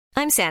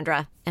I'm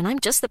Sandra, and I'm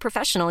just the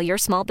professional your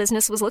small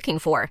business was looking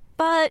for.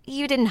 But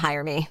you didn't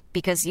hire me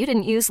because you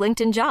didn't use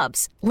LinkedIn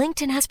Jobs.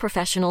 LinkedIn has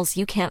professionals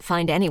you can't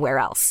find anywhere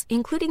else,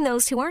 including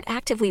those who aren't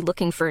actively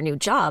looking for a new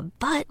job,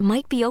 but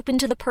might be open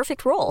to the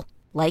perfect role,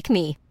 like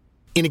me.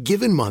 In a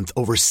given month,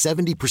 over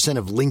 70%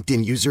 of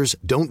LinkedIn users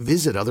don't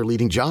visit other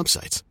leading job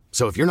sites.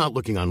 So if you're not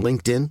looking on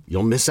LinkedIn,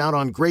 you'll miss out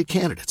on great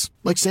candidates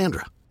like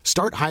Sandra.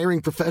 Start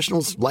hiring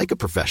professionals like a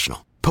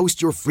professional.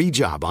 Post your free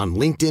job on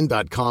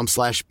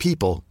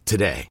linkedin.com/people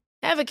today.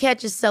 Ever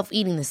catch yourself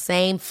eating the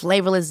same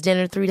flavorless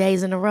dinner 3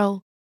 days in a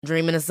row?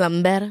 Dreaming of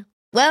something better?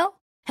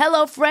 Well,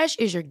 HelloFresh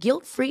is your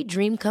guilt-free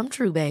dream come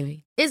true,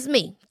 baby. It's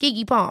me,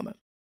 Keke Palmer.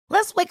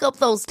 Let's wake up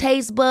those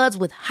taste buds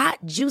with hot,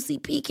 juicy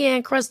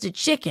pecan-crusted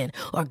chicken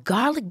or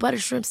garlic butter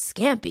shrimp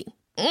scampi.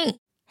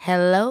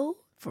 Hello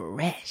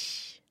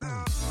Fresh.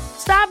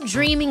 Stop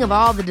dreaming of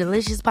all the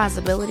delicious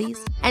possibilities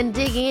and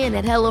dig in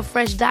at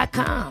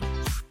HelloFresh.com.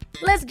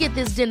 Let's get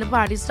this dinner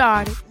party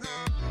started.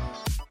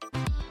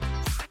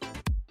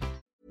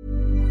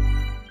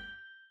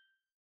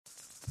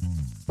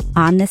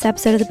 On this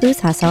episode of The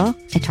Booze Hustle,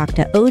 I talked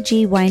to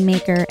OG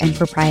winemaker and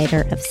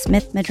proprietor of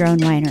Smith Madrone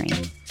Winery,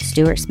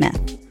 Stu Smith.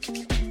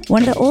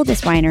 One of the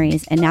oldest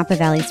wineries in Napa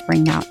Valley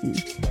Spring Mountain,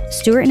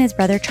 Stuart and his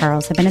brother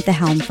Charles have been at the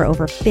helm for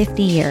over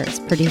 50 years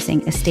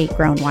producing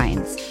estate-grown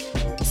wines.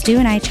 Stu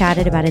and I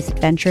chatted about his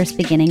adventurous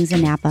beginnings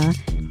in Napa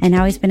and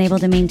how he's been able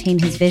to maintain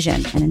his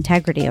vision and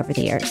integrity over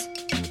the years.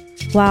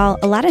 While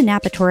a lot of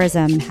Napa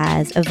tourism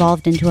has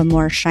evolved into a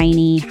more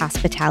shiny,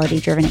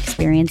 hospitality-driven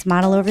experience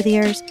model over the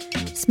years,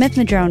 Smith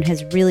Madrone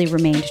has really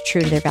remained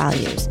true to their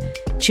values,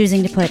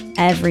 choosing to put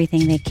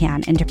everything they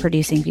can into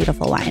producing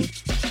beautiful wine.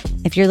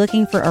 If you're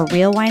looking for a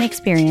real wine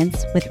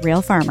experience with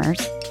real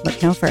farmers,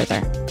 look no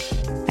further.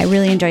 I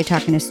really enjoyed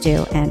talking to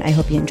Stu, and I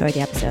hope you enjoyed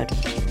the episode.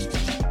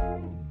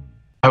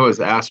 I was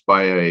asked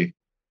by a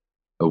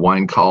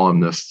wine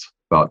columnist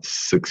about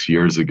 6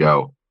 years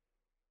ago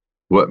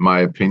what my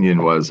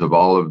opinion was of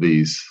all of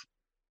these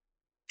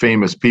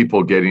famous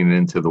people getting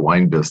into the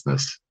wine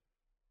business.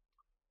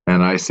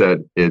 And I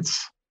said, it's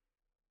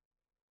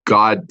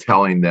God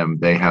telling them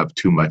they have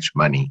too much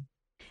money.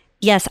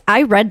 Yes,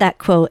 I read that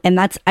quote, and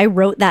I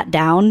wrote that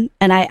down,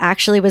 and I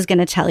actually was going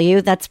to tell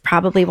you that's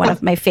probably one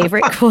of my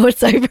favorite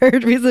quotes I've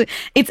heard recently.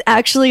 It's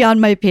actually on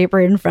my paper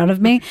in front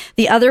of me.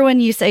 The other one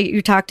you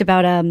talked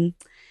about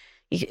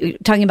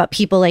talking about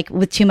people like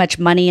with too much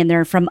money and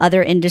they're from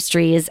other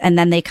industries, and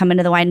then they come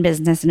into the wine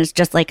business and it's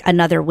just like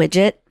another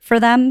widget for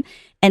them.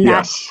 And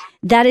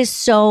that is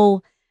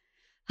so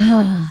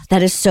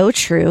that is so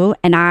true.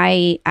 And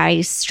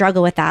I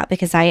struggle with that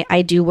because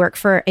I do work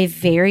for a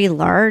very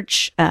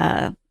large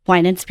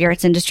wine and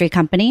spirits industry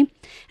company.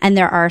 And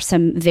there are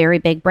some very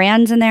big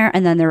brands in there.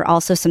 And then there are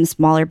also some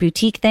smaller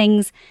boutique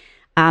things.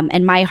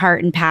 And my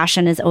heart and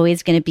passion is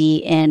always going to be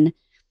in,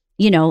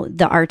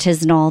 the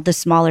artisanal, the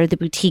smaller, the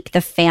boutique, the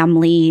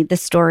family, the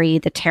story,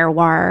 the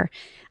terroir.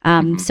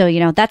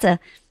 So,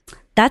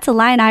 that's a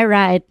line I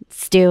ride,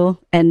 Stu.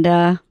 And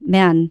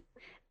man,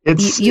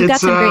 you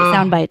got some great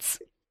sound bites.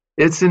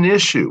 It's an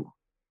issue.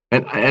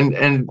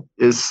 And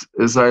as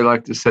I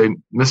like to say,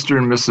 Mr.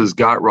 and Mrs.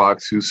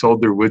 Gotrocks, who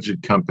sold their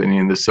widget company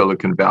in the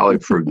Silicon Valley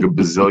for a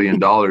bazillion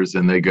dollars,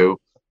 and they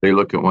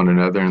look at one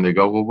another and they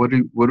go, well, what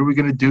are we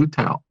going to do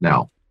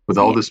now with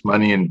all this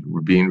money and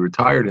we're being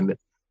retired?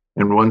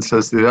 And one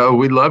says, oh,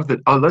 we love that.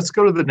 Oh, let's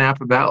go to the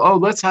Napa Valley. Oh,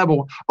 let's have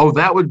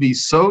that would be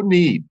so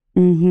neat.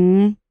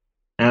 Mm-hmm.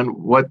 And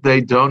what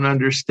they don't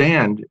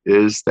understand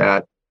is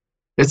that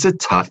it's a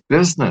tough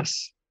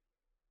business.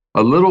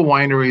 A little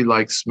winery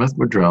like Smith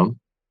Madrone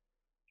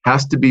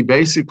has to be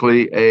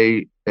basically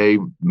a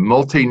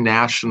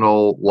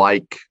multinational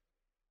like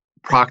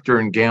Procter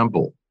and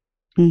Gamble,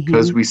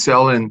 because we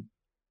sell in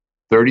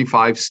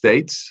 35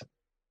 states.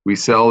 We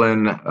sell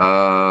in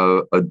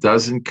a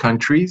dozen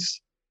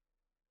countries.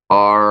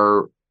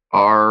 Our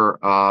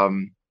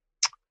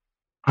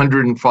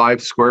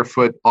 105 square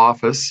foot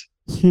office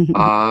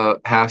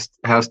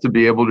has to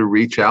be able to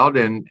reach out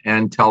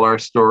and tell our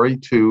story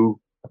to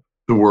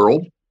the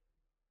world,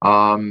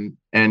 and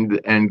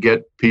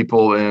get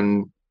people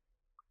in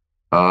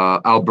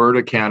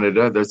Alberta,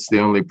 Canada. That's the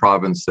only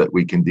province that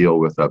we can deal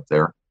with up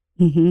there,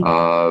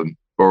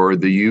 or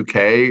the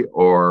UK,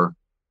 or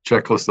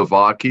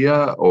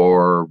Czechoslovakia,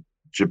 or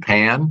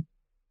Japan.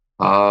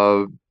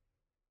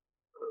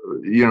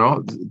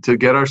 To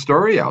get our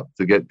story out,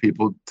 to get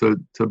people to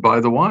buy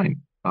the wine.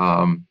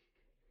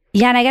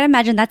 Yeah, and I gotta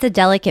imagine that's a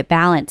delicate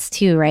balance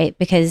too, right?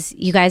 Because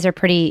you guys are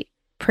pretty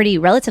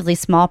relatively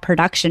small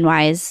production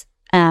wise,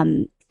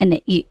 and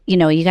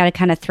you got to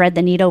kind of thread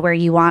the needle where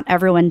you want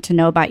everyone to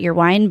know about your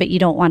wine, but you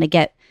don't want to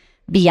get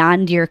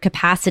beyond your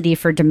capacity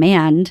for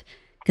demand,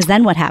 because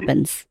then what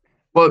happens?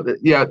 Well,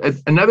 yeah,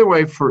 another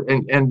way of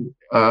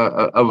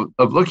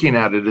looking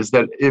at it is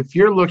that if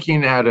you're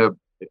looking at a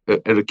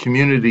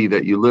community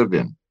that you live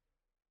in,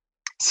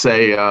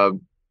 say,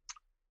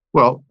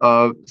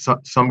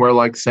 somewhere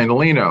like St.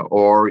 Helena,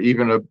 or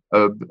even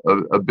a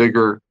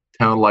bigger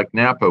town like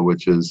Napa,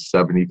 which is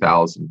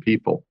 70,000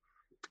 people.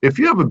 if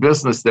you have a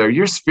business there,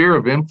 your sphere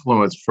of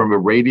influence from a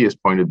radius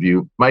point of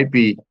view might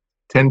be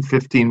 10,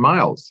 15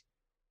 miles.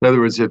 In other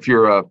words, if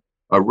you're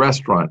a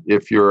restaurant,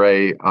 if you're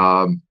a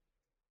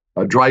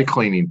dry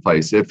cleaning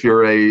place, if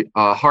you're a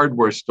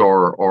hardware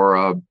store or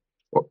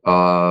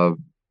a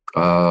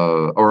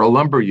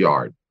lumber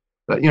yard,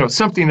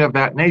 something of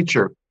that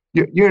nature,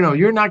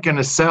 you're not going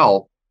to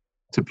sell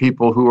to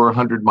people who are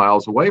 100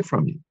 miles away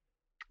from you,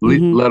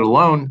 let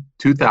alone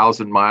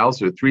 2,000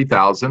 miles or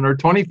 3,000 or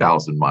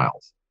 20,000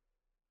 miles.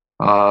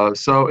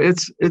 So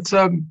it's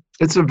a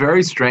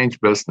very strange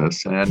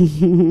business, and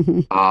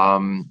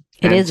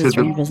it is a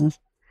strange business.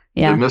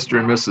 Yeah, the Mr.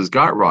 and Mrs.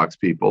 Got Rocks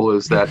people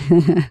is that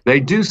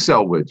they do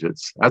sell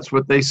widgets. That's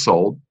what they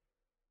sold,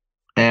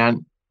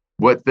 and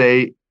what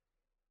they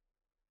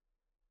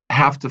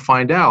have to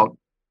find out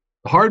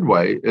the hard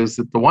way is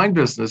that the wine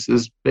business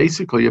is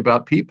basically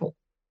about people.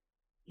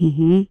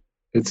 Mm-hmm.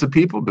 It's a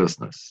people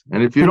business,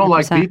 and if you don't 100%.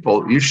 Like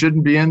people, you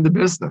shouldn't be in the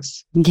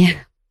business.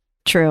 Yeah,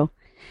 true.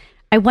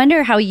 I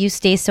wonder how you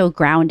stay so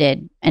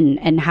grounded,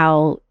 and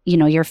how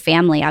your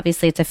family.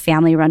 Obviously, it's a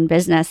family-run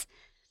business.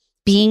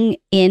 Being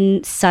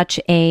in such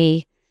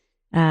a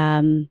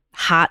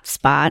hot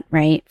spot,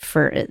 right,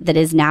 that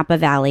is Napa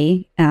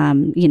Valley.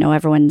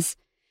 Everyone's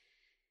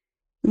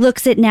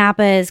looks at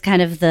Napa as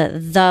kind of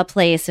the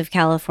place of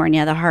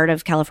California, the heart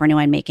of California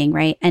winemaking,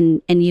 right?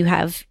 And you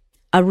have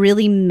a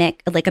really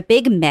a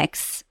big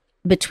mix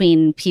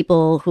between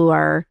people who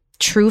are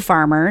true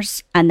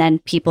farmers and then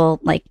people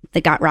like the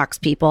Got Rocks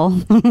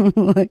people.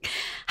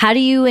 How do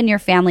you and your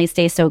family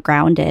stay so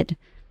grounded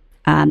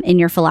in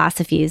your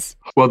philosophies?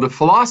 Well, the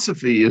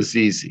philosophy is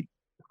easy.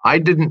 I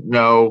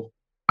don't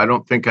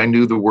think I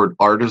knew the word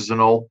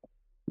artisanal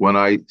when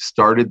I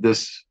started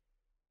this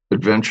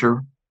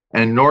adventure,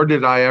 and nor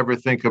did I ever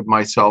think of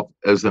myself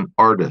as an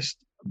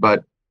artist.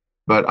 But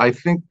I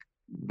think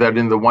that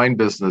in the wine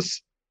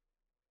business,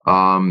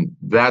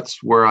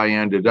 that's where I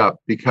ended up,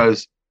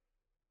 because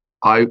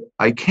I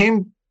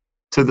came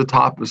to the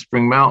top of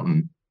Spring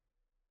Mountain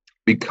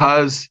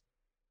because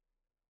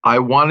I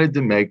wanted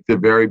to make the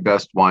very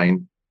best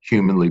wine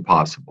humanly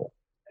possible.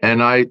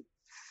 And I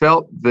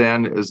felt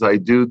then, as I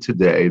do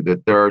today,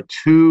 that there are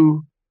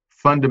two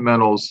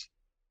fundamentals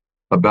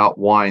about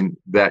wine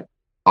that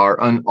are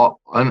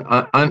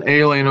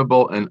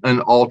unalienable and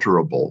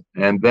unalterable.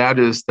 And that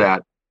is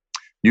that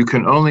you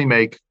can only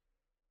make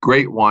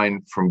great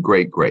wine from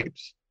great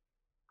grapes.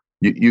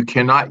 You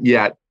cannot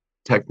yet,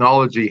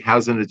 technology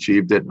hasn't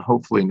achieved it, and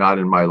hopefully not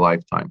in my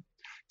lifetime,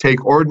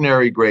 take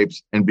ordinary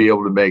grapes and be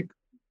able to make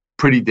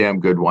pretty damn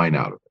good wine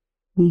out of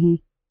it. Mm-hmm.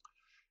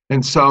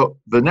 And so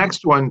the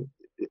next one,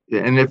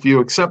 and if you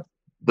accept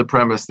the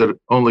premise that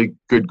only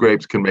good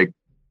grapes can make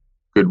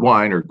good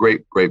wine, or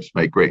great grapes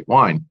make great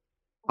wine,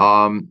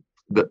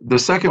 the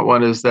second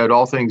one is that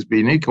all things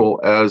being equal,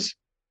 as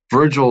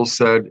Virgil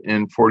said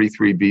in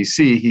 43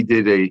 BC, he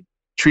did a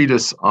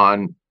treatise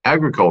on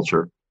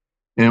agriculture.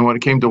 And when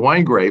it came to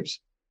wine grapes,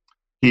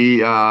 he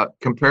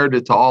compared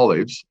it to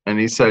olives. And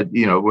he said,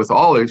 with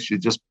olives, you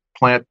just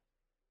plant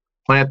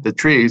the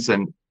trees,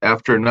 and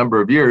after a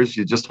number of years,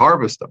 you just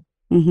harvest them.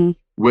 Mm-hmm.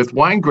 With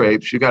wine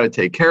grapes, you got to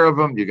take care of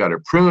them. You got to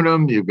prune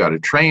them. You've got to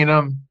train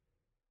them.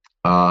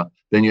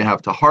 Then you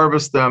have to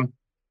harvest them.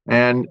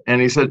 And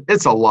he said,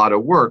 it's a lot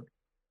of work.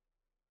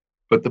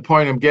 But the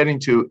point I'm getting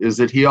to is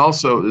that he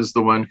also is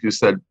the one who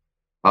said,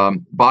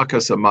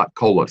 Bacchus amat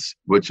colis,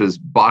 which is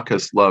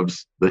Bacchus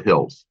loves the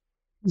hills.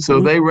 Mm-hmm.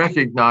 So they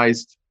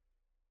recognized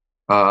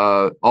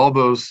all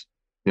those,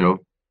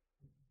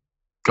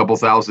 couple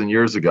thousand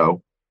years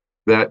ago,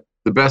 that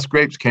the best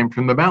grapes came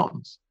from the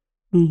mountains.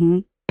 Mm-hmm.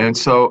 And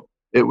so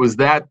it was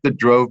that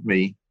drove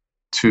me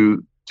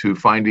to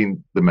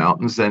finding the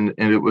mountains. And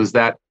it was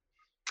that,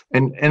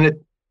 and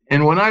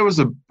when I was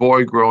a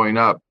boy growing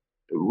up,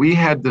 we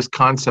had this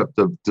concept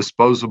of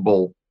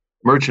disposable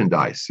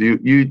merchandise. You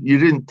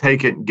didn't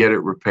take it and get it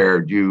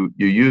repaired. You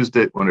used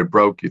it. When it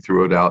broke, you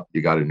threw it out,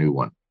 you got a new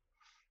one.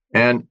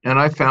 And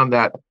I found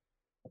that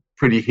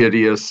pretty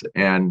hideous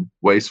and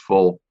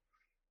wasteful.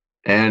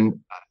 And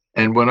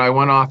when I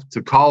went off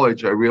to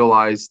college, I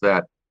realized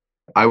that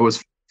I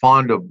was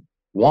fond of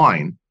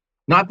wine.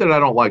 Not that I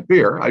don't like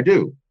beer, I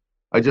do.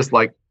 I just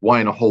like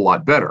wine a whole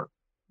lot better.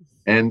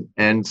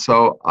 And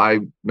so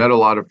I met a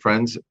lot of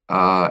friends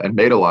and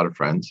made a lot of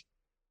friends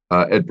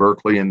at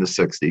Berkeley in the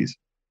 60s,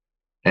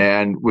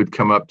 and would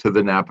come up to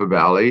the Napa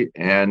Valley.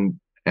 And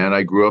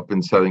I grew up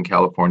in Southern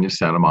California,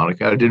 Santa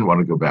Monica. I didn't want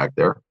to go back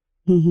there.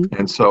 Mm-hmm.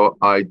 And so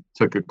I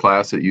took a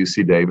class at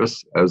UC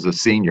Davis as a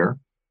senior.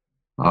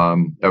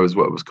 I was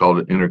what was called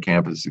an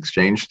intercampus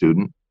exchange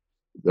student.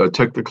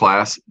 Took the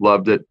class,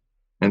 loved it,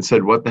 and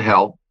said, what the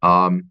hell?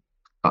 I'm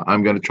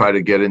going to try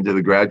to get into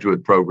the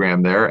graduate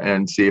program there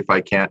and see if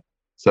I can't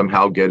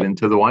somehow get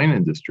into the wine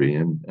industry.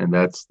 And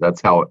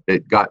that's how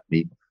it got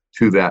me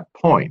to that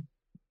point.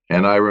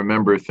 And I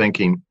remember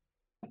thinking,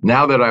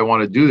 now that I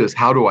want to do this,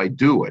 how do I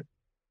do it?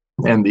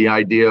 And the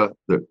idea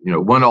that,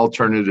 one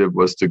alternative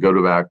was to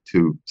go back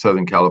to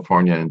Southern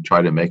California and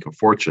try to make a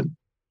fortune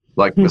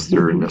like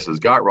Mr. and Mrs.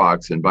 Got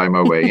Rocks and buy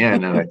my way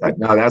in. And I thought,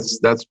 no,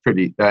 that's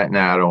pretty. I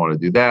don't want to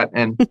do that.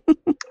 And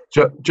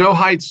Joe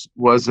Heitz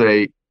was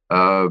a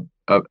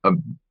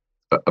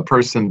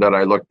person that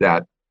I looked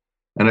at,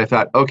 and I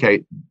thought,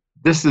 okay,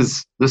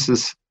 this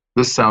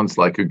sounds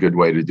like a good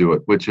way to do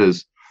it, which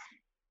is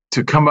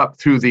to come up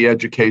through the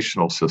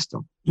educational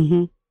system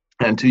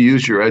and to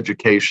use your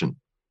education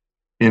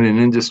in an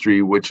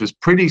industry which is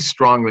pretty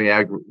strongly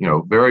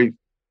very,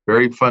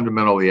 very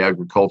fundamentally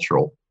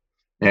agricultural.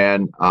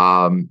 And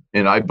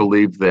I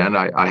believe then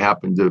I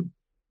happened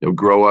to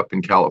grow up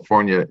in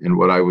California in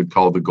what I would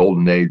call the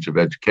golden age of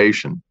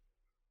education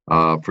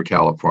for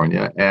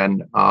California,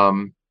 and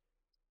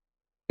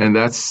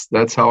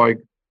that's how I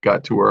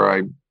got to where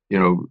I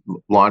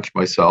launched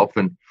myself,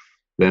 and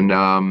then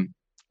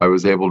I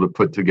was able to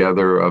put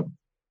together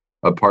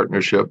a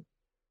partnership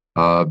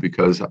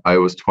because I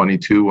was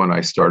 22 when I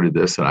started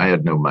this, and I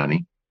had no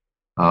money,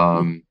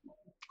 and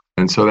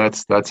so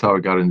that's how I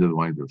got into the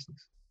wine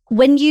business.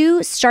 When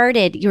you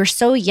started, you were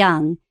so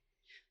young.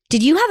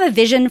 Did you have a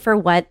vision for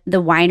what the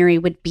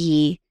winery would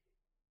be,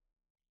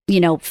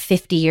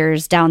 50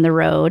 years down the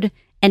road?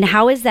 And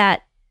how is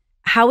that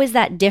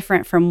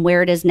different from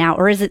where it is now?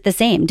 Or is it the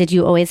same? Did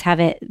you always have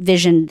it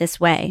visioned this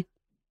way?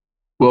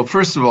 Well,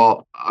 first of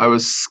all, I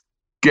was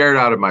scared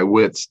out of my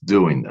wits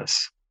doing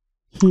this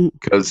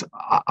because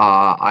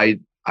I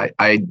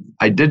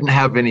didn't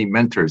have any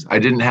mentors. I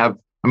did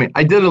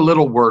a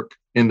little work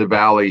in the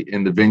valley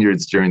in the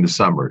vineyards during the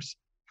summers.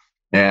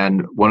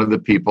 And one of the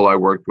people I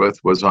worked with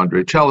was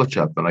Andrei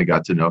Chelichev, and I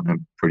got to know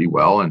him pretty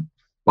well. And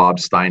Bob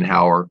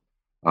Steinhauer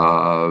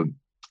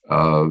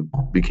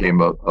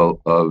became a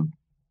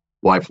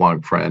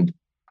lifelong friend.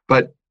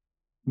 But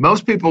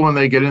most people, when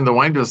they get in the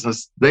wine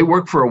business, they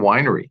work for a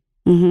winery.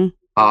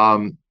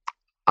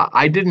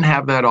 I didn't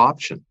have that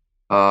option.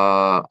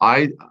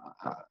 I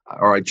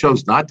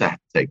chose not to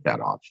take that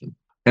option.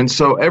 And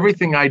so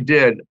everything I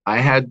did, I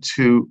had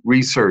to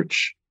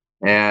research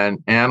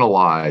and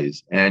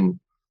analyze and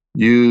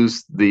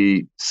use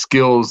the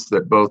skills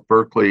that both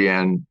Berkeley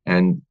and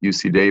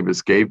UC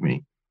Davis gave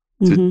me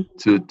to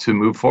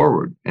move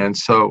forward. And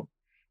so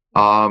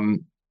I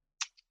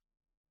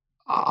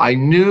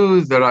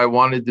knew that I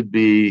wanted to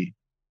be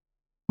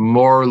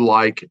more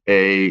like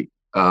a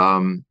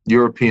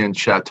European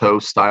chateau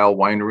style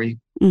winery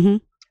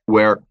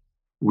where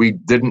we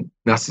didn't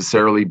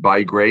necessarily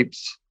buy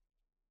grapes,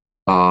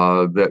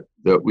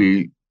 that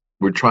we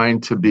were trying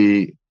to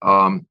be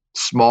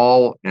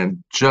small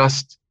and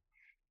just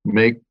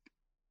make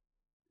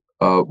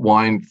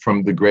wine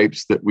from the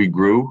grapes that we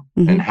grew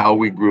and how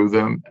we grew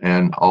them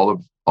and all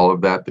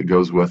of that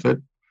goes with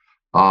it.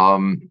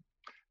 And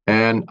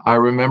I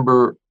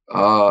remember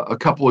a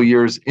couple of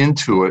years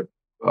into it,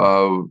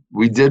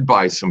 we did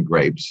buy some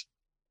grapes,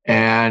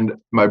 and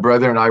my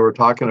brother and I were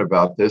talking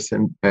about this,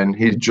 and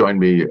he joined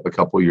me a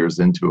couple of years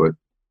into it,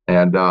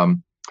 and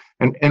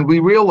we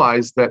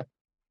realized that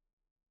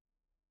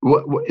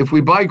if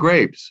we buy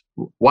grapes,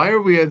 why are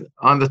we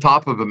on the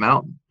top of a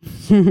mountain?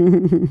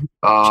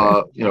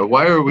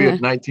 Why are we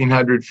at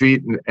 1,900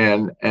 feet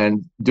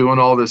and doing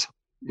all this,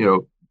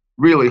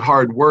 really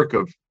hard work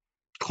of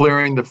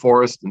clearing the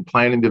forest and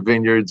planting the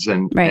vineyards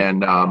and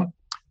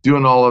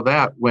doing all of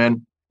that,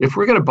 when if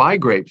we're going to buy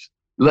grapes,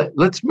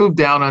 let's move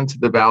down onto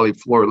the valley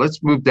floor.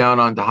 Let's move down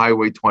onto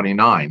Highway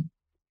 29,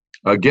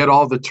 get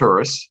all the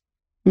tourists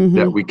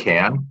that we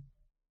can.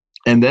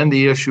 And then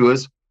the issue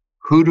is,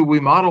 who do we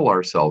model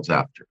ourselves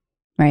after?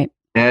 Right.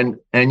 And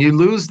you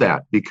lose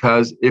that,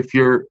 because if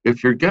you're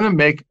going to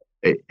make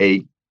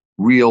a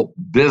real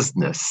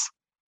business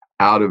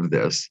out of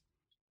this,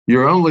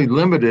 you're only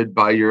limited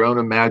by your own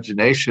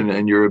imagination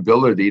and your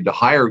ability to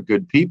hire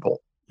good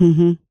people.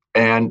 And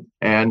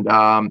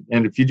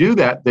if you do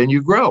that, then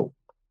you grow,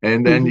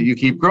 and then you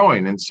keep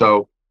growing. And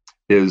so,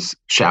 is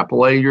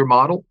Chapelet your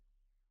model,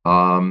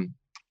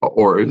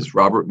 or is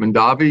Robert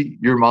Mondavi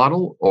your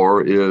model,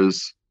 or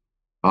is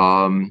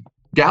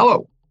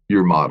Gallo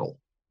your model?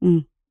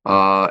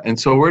 And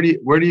so where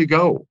do you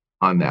go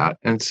on that?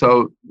 And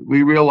so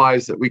we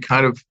realized that we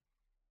kind of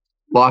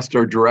lost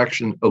our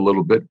direction a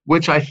little bit,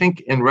 which I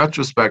think in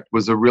retrospect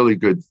was a really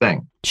good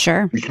thing.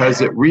 Sure.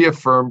 Because it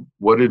reaffirmed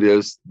what it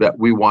is that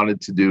we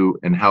wanted to do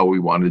and how we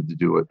wanted to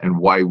do it and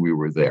why we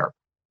were there.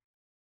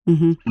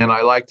 And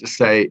I like to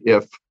say,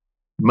 if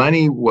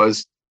money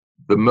was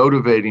the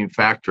motivating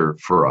factor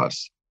for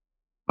us,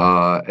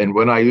 and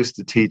when I used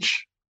to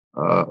teach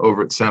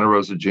over at Santa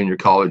Rosa Junior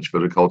College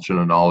Viticulture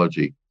and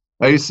Enology,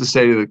 I used to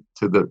say to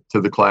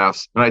the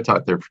class, and I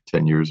taught there for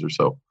 10 years or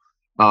so,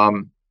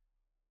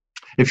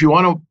 if you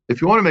want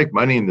to make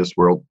money in this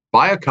world,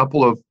 buy a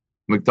couple of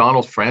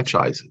McDonald's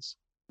franchises,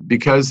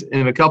 because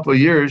in a couple of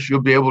years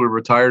you'll be able to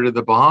retire to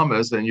the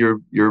Bahamas, and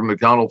your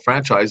McDonald's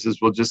franchises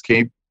will just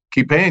keep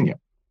paying you.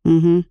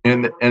 And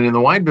in the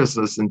wine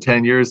business, in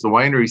 10 years, the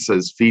winery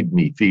says, "Feed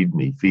me, feed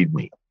me, feed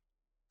me."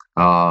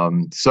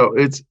 So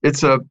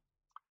it's a.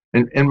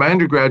 And my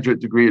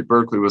undergraduate degree at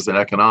Berkeley was in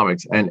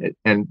economics, and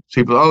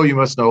people, you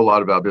must know a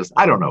lot about business.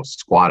 I don't know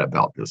squat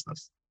about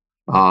business.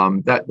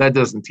 That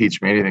doesn't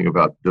teach me anything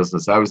about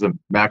business. I was a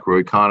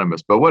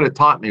macroeconomist, but what it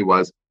taught me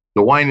was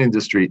the wine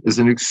industry is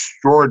an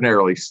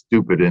extraordinarily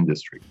stupid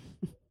industry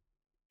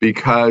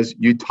because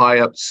you tie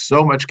up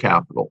so much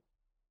capital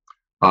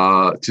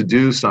to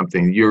do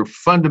something. You're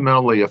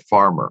fundamentally a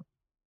farmer,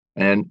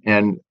 and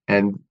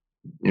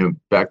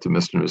back to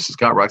Mr. and Mrs.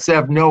 Gotrocks, they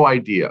have no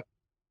idea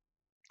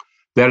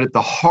that at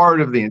the heart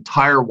of the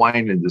entire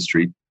wine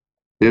industry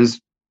is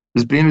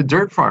being a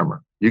dirt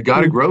farmer. You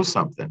got to grow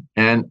something,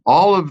 and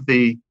all of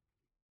the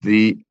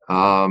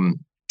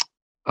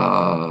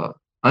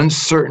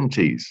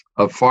uncertainties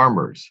of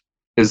farmers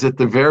is at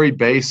the very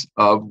base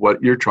of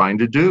what you're trying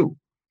to do.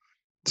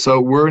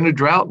 So we're in a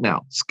drought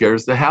now.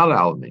 Scares the hell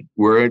out of me.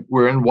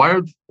 We're in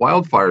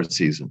wildfire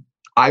season.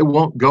 I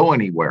won't go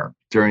anywhere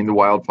during the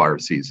wildfire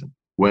season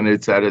when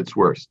it's at its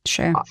worst.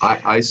 Sure.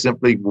 I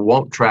simply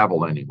won't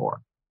travel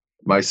anymore.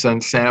 My son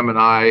Sam and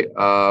I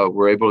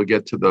were able to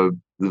get to the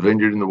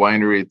vineyard and the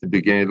winery at the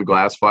beginning of the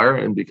glass fire,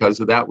 and because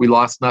of that, we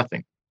lost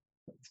nothing.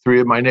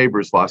 3 of my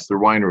neighbors lost their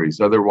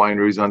wineries. Other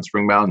wineries on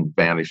Spring Mountain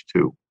vanished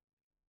too.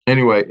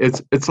 Anyway,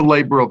 it's a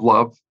labor of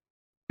love.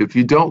 If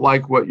you don't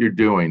like what you're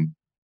doing,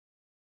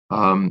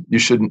 you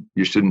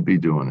shouldn't be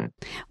doing it.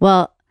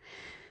 Well,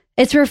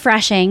 it's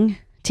refreshing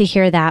to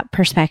hear that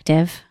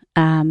perspective.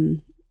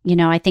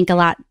 I think a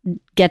lot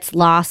gets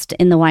lost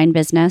in the wine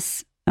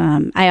business.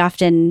 I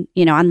often,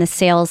 on the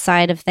sales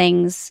side of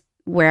things,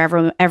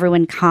 where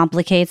everyone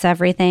complicates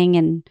everything,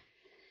 and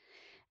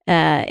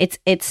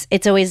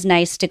it's always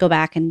nice to go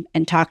back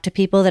and talk to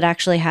people that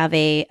actually have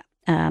a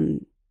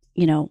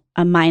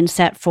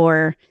mindset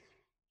for,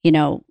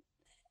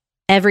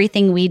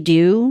 everything we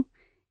do,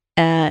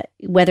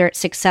 whether it's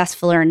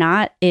successful or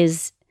not,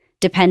 is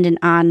dependent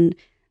on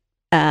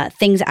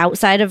things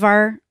outside of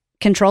our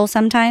control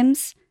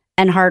sometimes,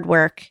 and hard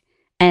work.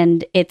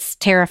 And it's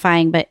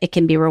terrifying, but it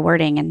can be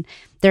rewarding. And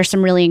there's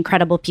some really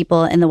incredible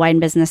people in the wine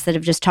business that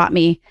have just taught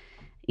me,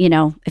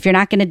 if you're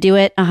not going to do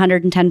it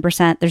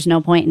 110%, there's no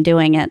point in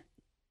doing it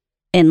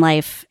in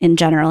life in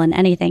general and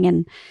anything.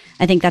 And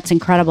I think that's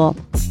incredible.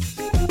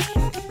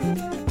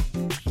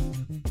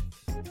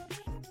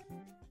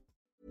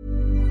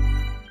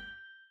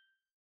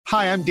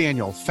 Hi, I'm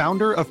Daniel,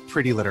 founder of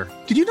Pretty Litter.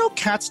 Did you know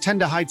cats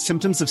tend to hide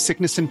symptoms of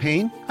sickness and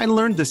pain? I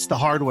learned this the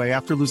hard way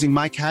after losing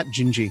my cat,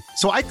 Gingy.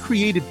 So I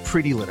created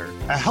Pretty Litter,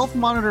 a health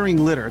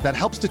monitoring litter that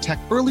helps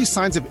detect early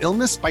signs of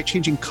illness by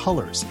changing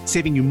colors,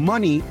 saving you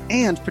money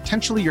and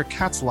potentially your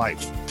cat's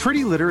life.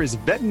 Pretty Litter is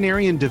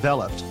veterinarian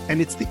developed, and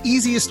it's the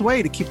easiest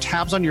way to keep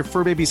tabs on your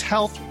fur baby's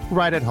health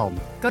right at home.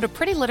 Go to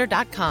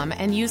prettylitter.com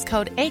and use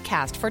code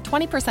ACAST for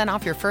 20%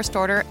 off your first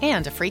order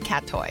and a free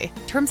cat toy.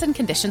 Terms and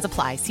conditions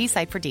apply. See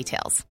site for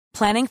details.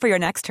 Planning for your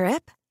next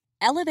trip?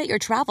 Elevate your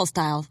travel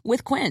style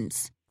with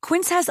Quince.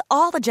 Quince has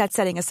all the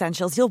jet-setting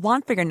essentials you'll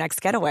want for your next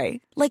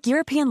getaway, like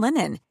European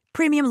linen,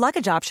 premium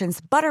luggage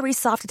options, buttery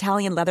soft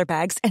Italian leather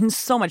bags, and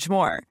so much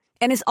more.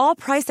 And is all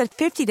priced at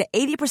 50 to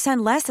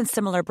 80% less than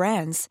similar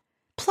brands.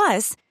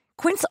 Plus,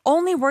 Quince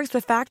only works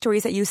with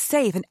factories that use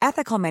safe and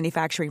ethical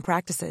manufacturing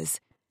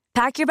practices.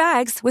 Pack your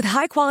bags with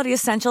high-quality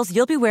essentials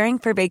you'll be wearing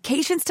for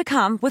vacations to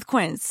come with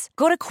Quince.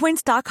 Go to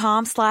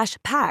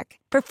quince.com/pack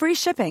for free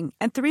shipping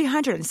and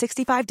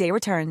 365-day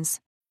returns.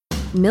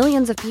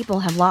 Millions of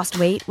people have lost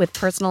weight with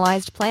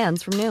personalized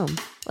plans from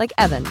Noom. Like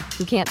Evan,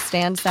 who can't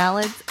stand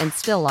salads and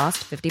still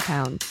lost 50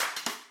 pounds.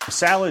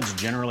 Salads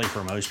generally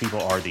for most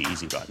people are the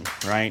easy button,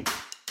 right?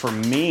 For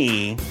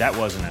me, that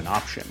wasn't an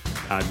option.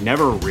 I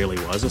never really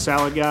was a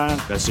salad guy.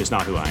 That's just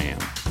not who I am.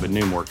 But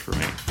Noom worked for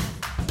me.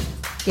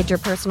 Get your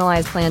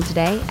personalized plan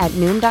today at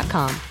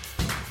Noom.com.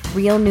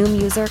 Real Noom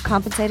user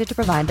compensated to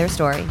provide their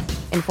story.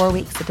 In 4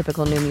 weeks, the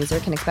typical Noom user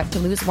can expect to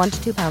lose 1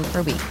 to 2 pounds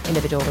per week.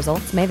 Individual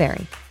results may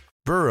vary.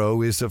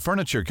 Burrow is a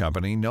furniture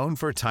company known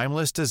for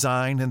timeless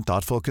design and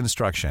thoughtful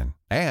construction,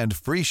 and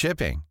free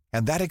shipping.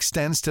 And that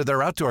extends to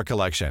their outdoor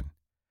collection.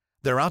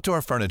 Their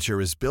outdoor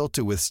furniture is built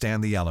to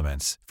withstand the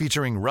elements,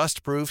 featuring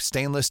rust-proof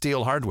stainless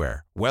steel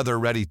hardware,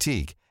 weather-ready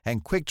teak,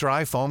 and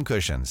quick-dry foam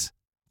cushions.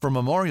 For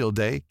Memorial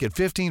Day, get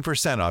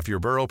 15% off your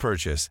Burrow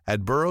purchase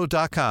at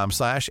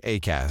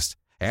burrow.com/ACAST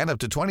and up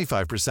to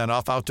 25%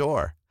 off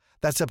outdoor.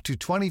 That's up to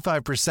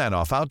 25%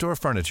 off outdoor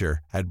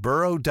furniture at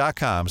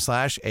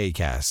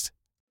burrow.com/ACAST.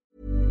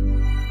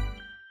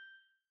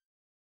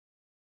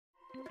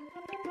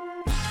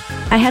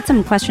 I had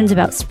some questions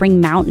about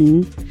Spring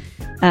Mountain.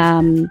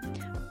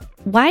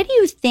 Why do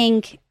you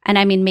think, and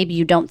I mean, maybe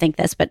you don't think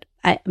this, but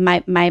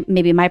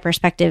maybe my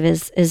perspective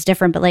is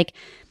different, but like,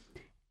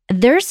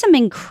 there's some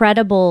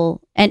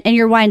incredible, and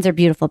your wines are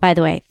beautiful, by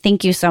the way.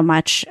 Thank you so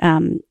much.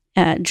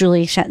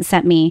 Julie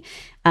sent me.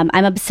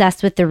 I'm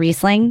obsessed with the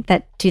Riesling,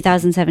 that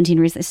 2017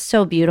 Riesling. It's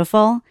so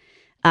beautiful.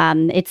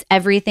 It's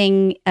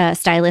everything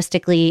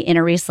stylistically in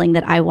a Riesling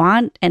that I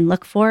want and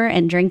look for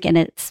and drink, and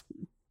it's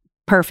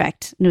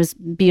perfect. It was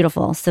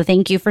beautiful. So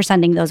thank you for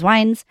sending those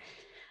wines.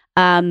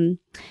 I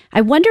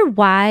wonder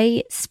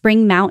why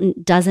Spring Mountain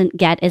doesn't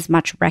get as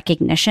much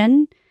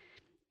recognition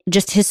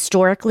just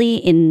historically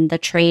in the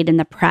trade and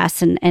the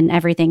press and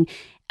everything.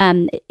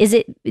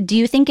 Do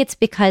you think it's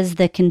because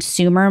the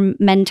consumer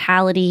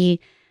mentality,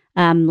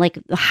 like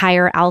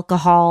higher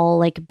alcohol,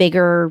 like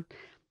bigger,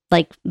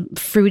 like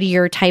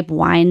fruitier type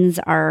wines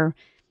are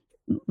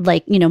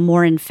like,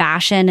 more in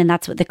fashion, and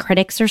that's what the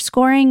critics are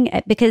scoring?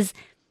 Because,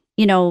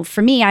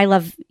 for me, I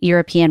love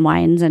European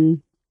wines,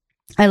 and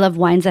I love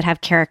wines that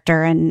have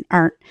character and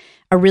are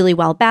really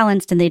well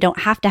balanced, and they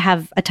don't have to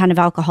have a ton of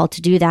alcohol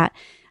to do that.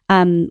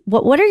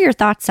 What are your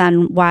thoughts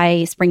on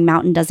why Spring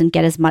Mountain doesn't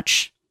get as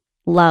much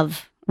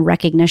love,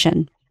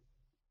 recognition?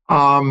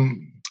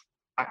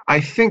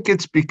 I think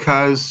it's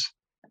because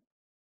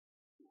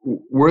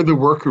we're the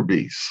worker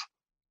bees.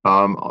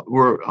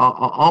 We're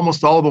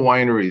almost all the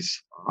wineries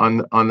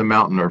on the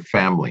mountain are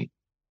family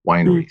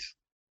wineries,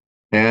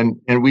 and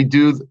we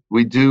do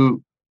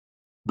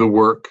the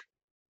work,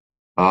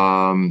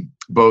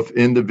 both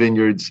in the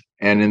vineyards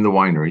and in the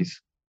wineries,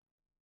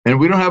 and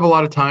we don't have a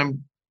lot of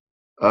time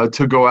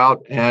to go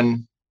out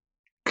and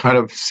kind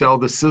of sell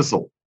the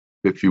sizzle,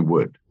 if you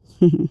would.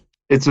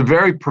 It's a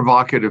very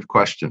provocative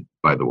question,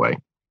 by the way,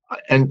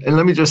 and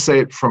let me just say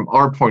it from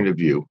our point of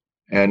view,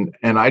 and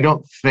I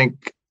don't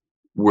think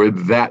we're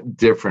that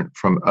different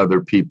from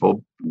other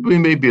people. We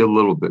may be a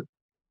little bit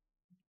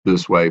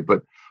this way,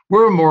 but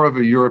we're more of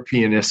a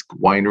European-esque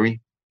winery.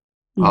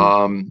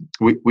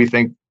 We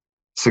think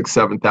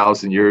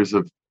 6,000-7,000 years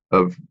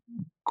of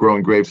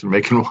growing grapes and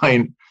making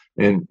wine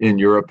in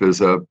Europe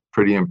is a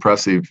pretty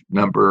impressive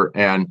number,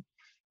 and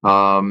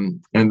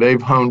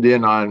they've honed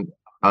in on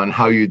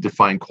how you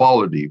define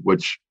quality,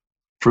 which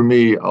for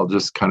me, I'll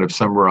just kind of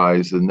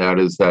summarize, and that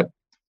is that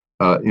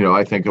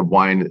I think of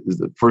wine as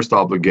the first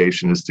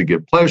obligation is to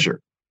give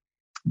pleasure,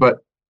 but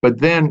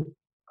then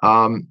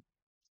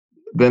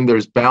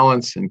there's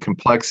balance and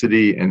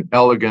complexity and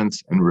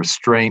elegance and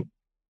restraint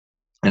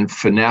and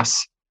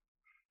finesse.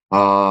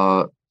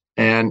 And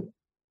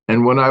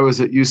when I was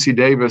at UC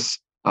Davis,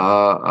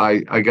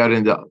 I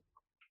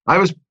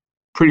was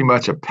pretty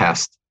much a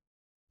pest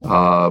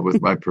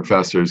with my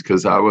professors,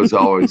 because I was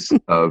always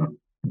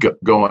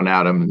going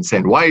at them and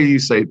saying, "Why do you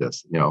say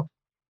this? And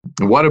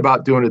what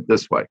about doing it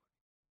this way?"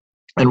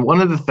 And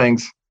one of the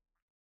things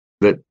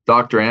that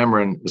Dr.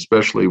 Amron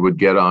especially would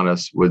get on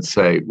us would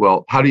say,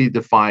 "Well, how do you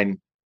define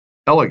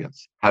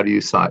elegance? How do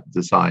you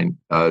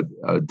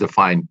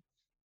define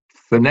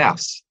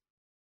finesse?"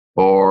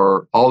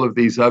 Or all of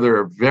these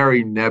other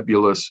very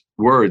nebulous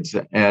words.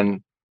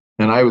 And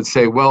I would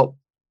say, well,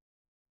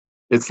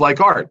 it's like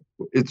art.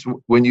 It's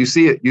when you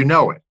see it, you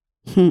know it.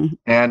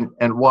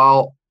 And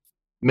while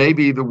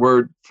maybe the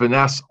word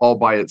finesse all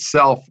by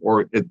itself,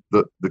 or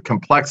the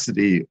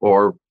complexity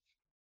or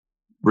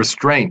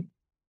restraint,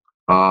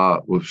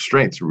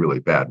 restraint's a really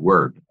bad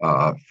word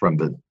from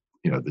the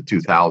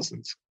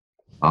 2000s.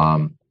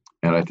 And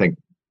I think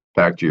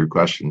back to your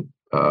question,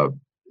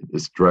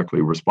 this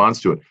directly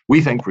responds to it. We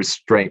think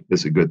restraint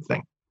is a good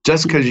thing.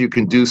 Just because you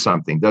can do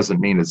something doesn't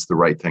mean it's the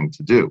right thing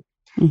to do.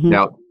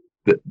 Now,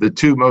 the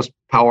two most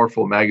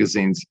powerful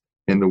magazines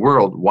in the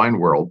world, wine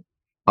world,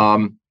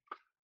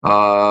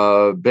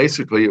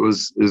 basically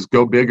is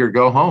Go Big or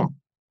Go Home.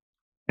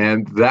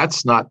 And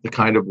that's not the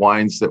kind of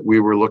wines that we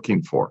were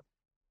looking for.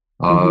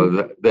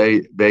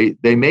 They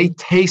may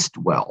taste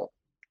well.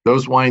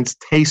 Those wines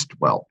taste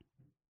well.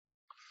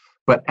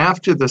 But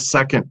after the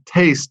second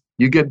taste,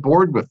 you get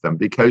bored with them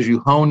because you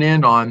hone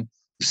in on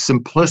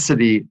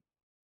simplicity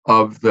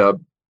of the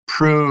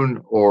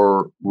prune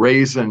or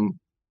raisin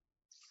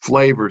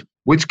flavor,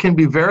 which can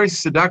be very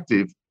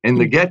seductive in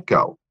the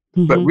get-go,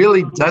 but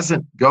really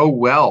doesn't go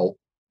well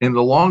in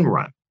the long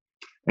run.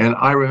 And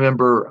I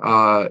remember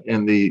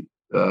in the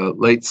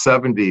late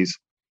 70s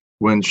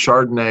when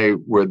Chardonnay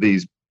were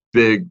these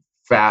big,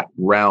 fat,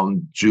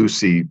 round,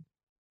 juicy,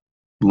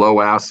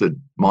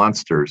 low-acid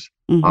monsters.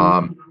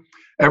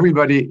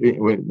 Everybody,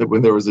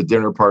 when there was a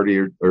dinner party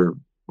or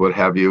what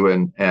have you,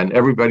 and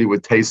everybody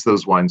would taste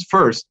those wines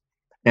first.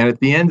 And at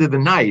the end of the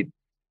night,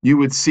 you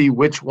would see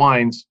which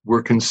wines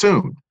were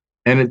consumed.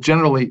 And it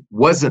generally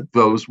wasn't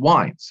those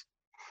wines,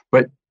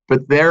 but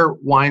they're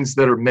wines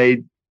that are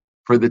made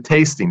for the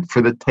tasting,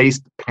 for the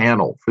taste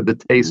panel, for the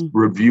taste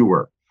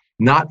reviewer,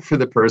 not for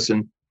the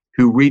person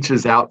who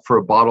reaches out for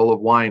a bottle of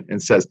wine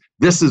and says,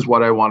 "This is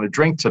what I want to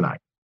drink tonight."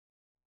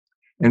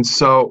 And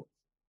so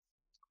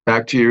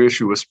back to your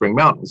issue with Spring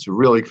Mountain, it's a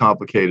really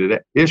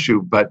complicated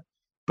issue, but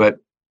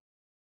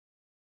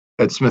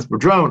at Smith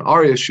Madrone,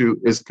 our issue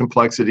is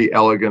complexity,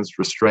 elegance,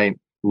 restraint,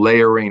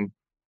 layering,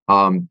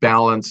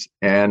 balance,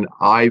 and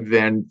I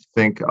then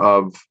think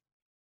of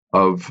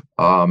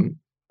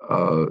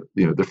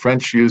the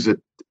French use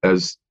it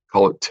as,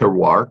 call it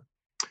terroir.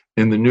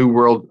 In the New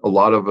World, a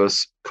lot of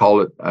us call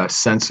it a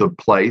sense of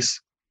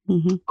place.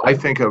 I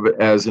think of it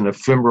as an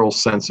ephemeral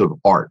sense of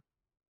art.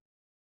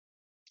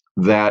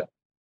 That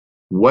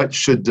what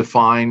should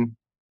define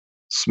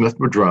Smith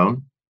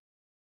Madrone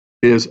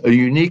is a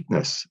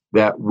uniqueness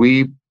that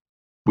we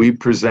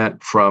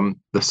present from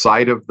the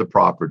site of the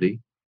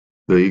property,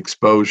 the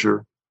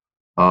exposure.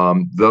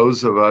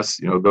 Those of us,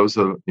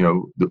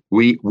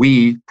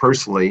 we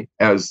personally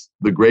as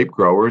the grape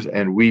growers,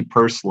 and we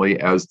personally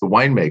as the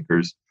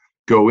winemakers,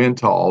 go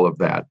into all of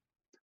that.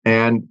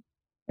 And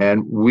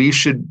we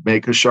should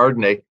make a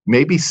Chardonnay,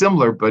 maybe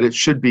similar, but it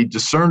should be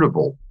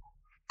discernible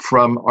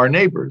from our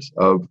neighbors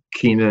of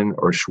Keenan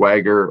or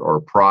Schwager or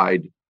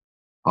Pride.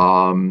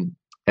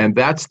 And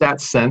that's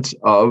that sense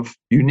of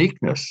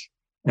uniqueness.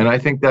 And I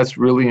think that's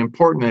really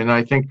important. And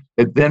I think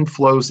it then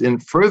flows in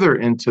further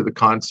into the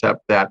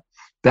concept that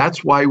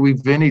that's why we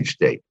vintage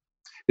date,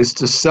 is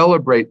to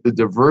celebrate the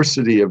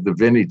diversity of the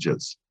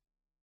vintages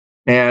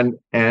and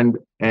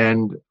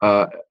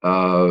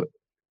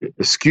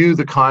eschew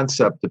the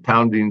concept of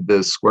pounding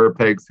the square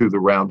peg through the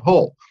round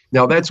hole.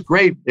 Now that's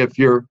great if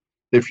you're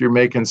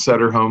making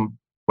Sederholm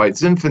White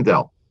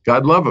Zinfandel.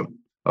 God love them.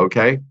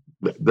 Okay,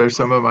 they're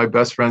some of my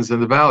best friends in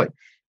the Valley.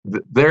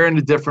 They're in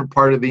a different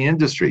part of the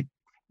industry,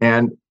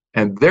 and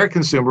their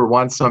consumer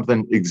wants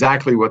something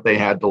exactly what they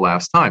had the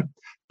last time.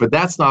 But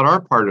that's not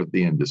our part of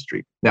the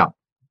industry. Now,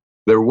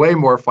 they're way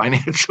more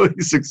financially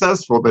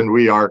successful than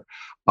we are,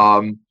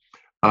 and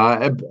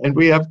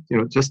we have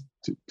just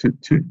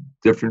two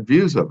different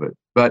views of it.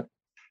 But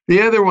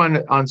the other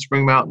one on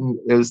Spring Mountain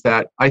is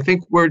that I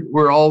think we're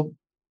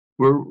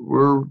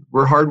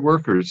hard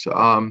workers.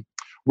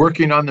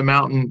 Working on the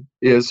mountain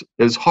is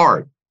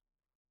hard.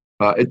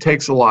 It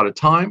takes a lot of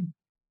time,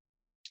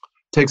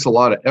 takes a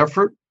lot of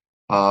effort.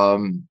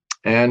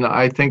 And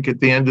I think at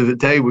the end of the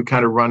day, we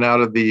kind of run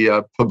out of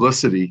the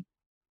publicity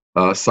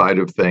side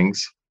of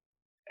things.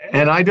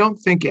 And I don't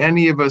think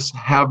any of us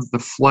have the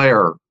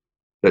flair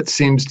that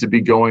seems to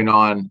be going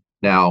on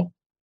now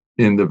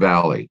in the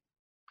Valley.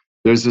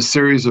 There's a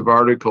series of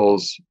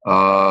articles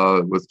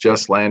with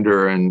Jess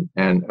Lander and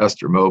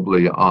Esther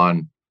Mobley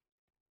on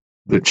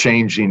the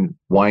changing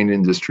wine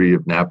industry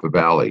of Napa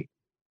Valley.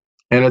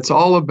 And it's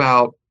all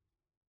about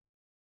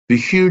the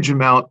huge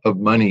amount of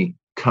money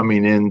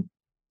coming in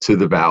to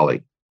the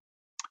Valley.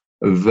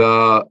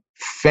 The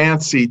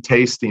fancy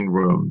tasting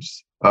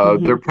rooms,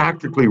 they're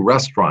practically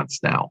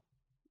restaurants now.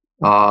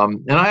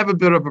 And I have a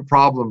bit of a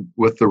problem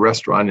with the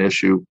restaurant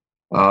issue.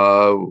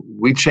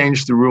 We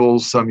changed the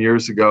rules some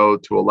years ago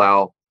to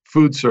allow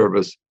food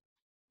service,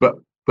 but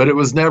it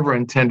was never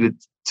intended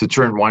to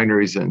turn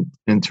wineries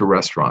into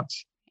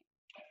restaurants.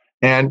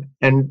 And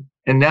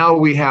now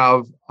we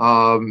have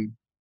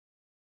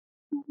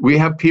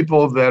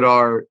people that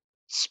are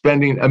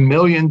spending $1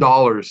 million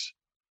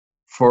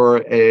for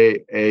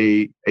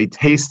a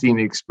tasting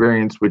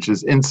experience, which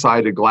is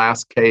inside a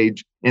glass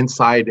cage,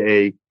 inside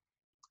a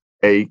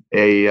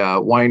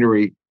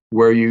winery,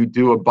 where you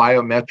do a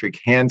biometric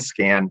hand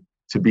scan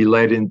to be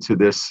led into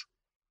this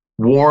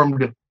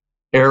warmed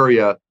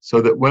area so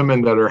that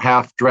women that are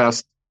half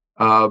dressed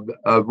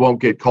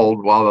won't get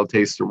cold while they'll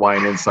taste their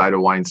wine inside a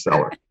wine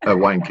cellar, a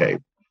wine cave.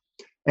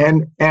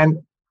 And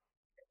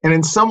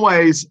in some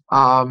ways,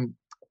 I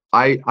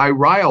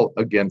rile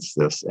against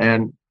this.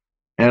 And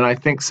I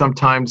think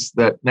sometimes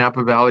that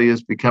Napa Valley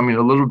is becoming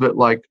a little bit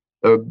like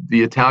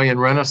the Italian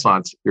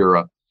Renaissance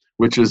era,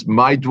 which is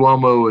my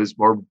Duomo is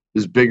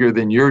bigger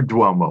than your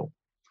Duomo.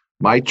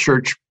 My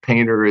church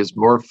painter is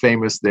more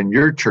famous than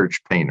your church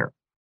painter.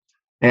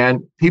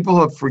 And people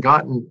have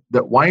forgotten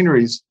that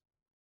wineries,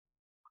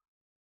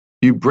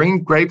 you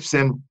bring grapes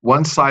in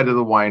one side of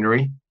the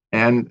winery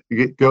and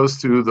it goes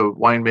through the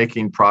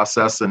winemaking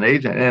process and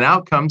aging, and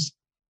out comes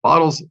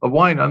bottles of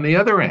wine on the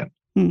other end.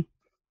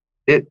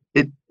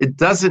 It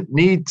doesn't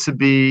need to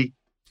be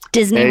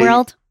Disney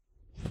World.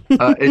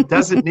 It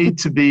doesn't need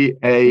to be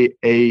a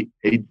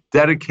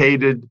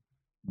dedicated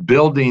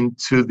building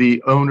to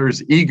the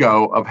owner's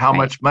ego of how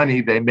much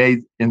money they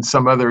made in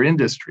some other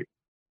industry.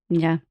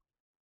 Yeah.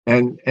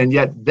 And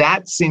yet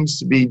that seems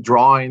to be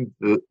drawing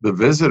the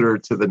visitor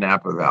to the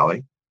Napa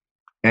Valley.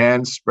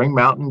 And Spring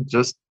Mountain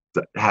just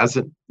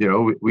hasn't,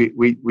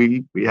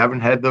 we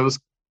haven't had those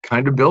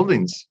kind of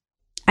buildings.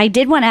 I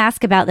did want to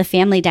ask about the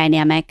family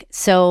dynamic.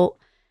 So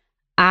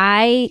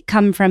I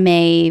come from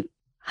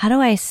how do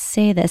I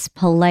say this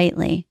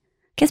politely?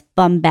 I guess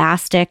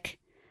bombastic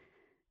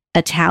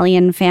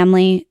Italian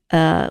family.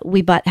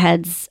 We butt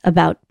heads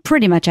about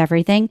pretty much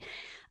everything.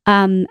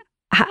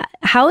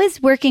 How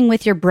is working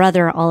with your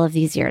brother all of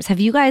these years? Have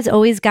you guys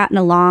always gotten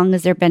along?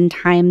 Has there been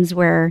times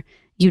where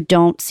you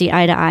don't see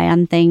eye to eye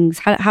on things?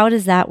 How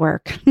does that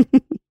work?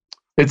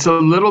 It's a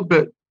little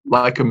bit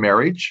like a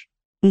marriage.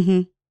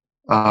 Mm-hmm.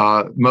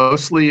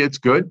 Mostly it's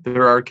good.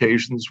 There are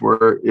occasions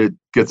where it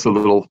gets a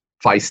little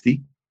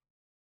feisty.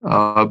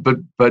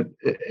 But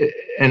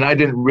and I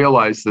didn't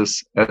realize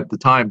this at the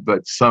time,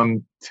 but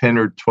some 10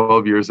 or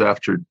 12 years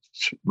after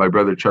my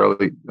brother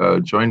Charlie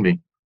joined me,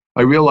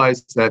 I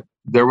realized that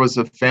there was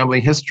a family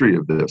history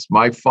of this.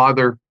 My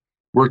father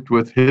worked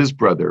with his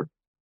brother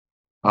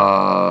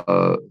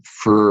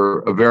for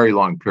a very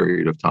long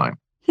period of time.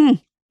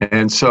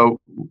 And so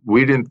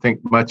we didn't think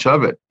much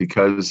of it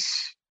because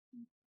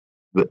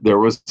there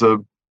was a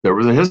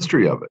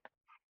history of it.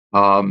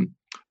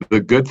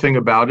 The good thing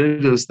about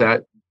it is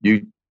that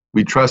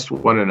we trust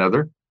one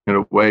another in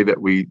a way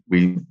that we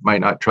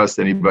might not trust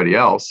anybody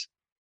else.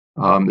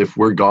 If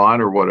we're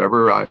gone or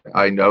whatever,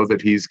 I know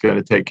that he's going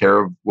to take care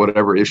of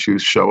whatever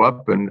issues show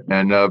up and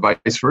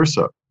vice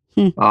versa.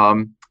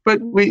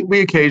 but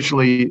we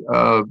occasionally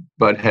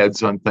butt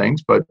heads on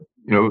things, but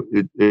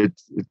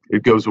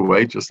it goes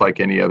away just like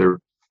any other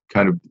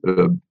kind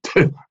of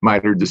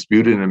minor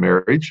dispute in a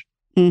marriage.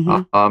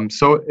 Mm-hmm.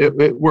 So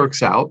it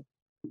works out.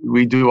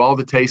 We do all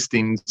the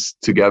tastings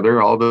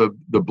together, all the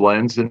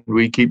blends, and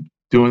we keep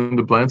doing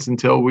the blends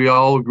until we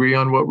all agree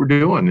on what we're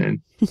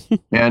doing.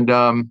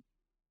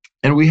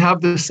 And we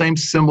have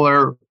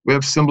similar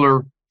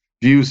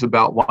views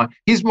about wine.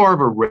 He's more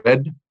of a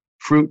red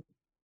fruit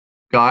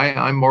guy.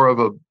 I'm more of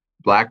a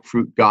black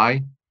fruit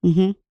guy.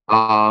 Mm-hmm.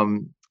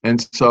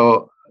 And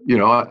so,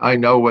 I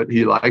know what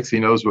he likes. He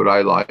knows what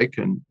I like.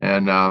 And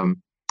in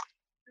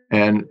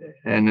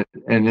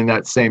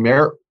that same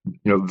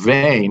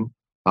vein,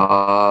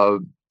 I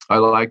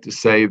like to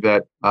say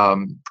that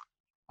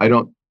I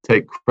don't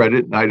take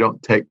credit, and I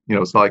don't take,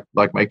 it's like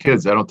my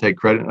kids. I don't take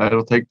credit and I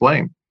don't take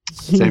blame.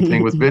 Same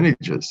thing with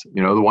vintages,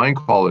 the wine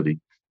quality.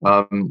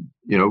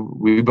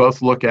 We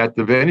both look at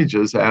the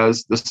vintages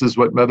as this is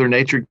what Mother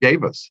Nature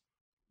gave us.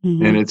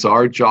 Mm-hmm. And it's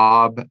our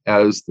job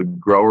as the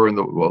grower and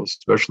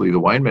especially the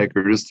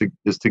winemaker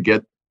is to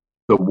get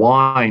the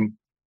wine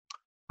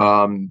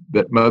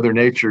that Mother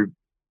Nature,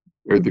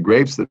 or the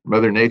grapes that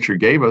Mother Nature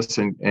gave us,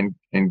 and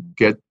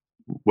get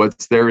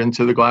what's there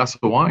into the glass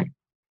of wine.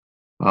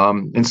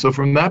 And so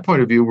from that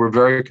point of view, we're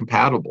very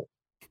compatible.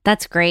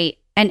 That's great.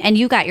 And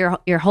you got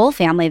your whole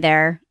family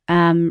there,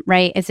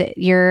 right? Is it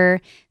your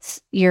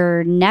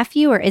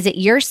nephew, or is it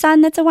your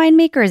son that's a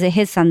winemaker, or is it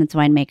his son that's a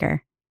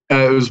winemaker?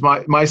 It was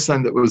my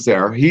son that was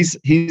there.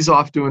 He's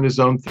off doing his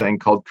own thing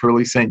called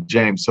Curly St.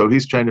 James. So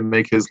he's trying to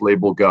make his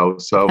label go.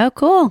 So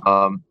cool.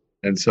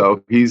 And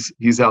so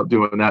he's out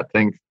doing that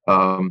thing.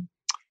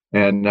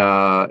 And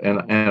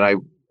I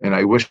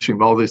wish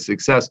him all the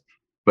success.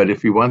 But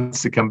if he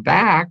wants to come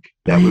back,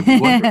 that would be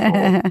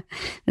wonderful.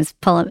 Just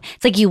pull him.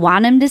 It's like you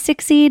want him to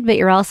succeed, but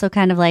you're also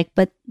kind of like,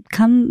 but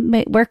come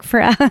work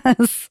for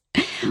us.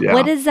 Yeah.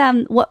 What is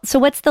so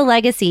what's the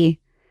legacy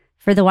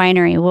for the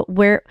winery?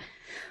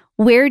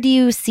 Where do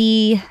you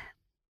see,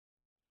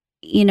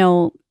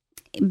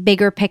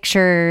 bigger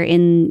picture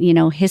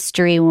in,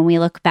 history when we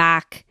look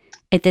back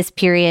at this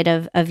period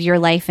of your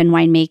life in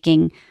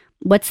winemaking?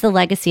 What's the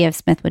legacy of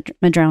Smith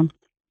Madrone?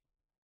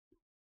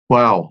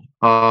 Wow.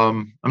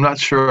 I'm not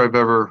sure I've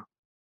ever,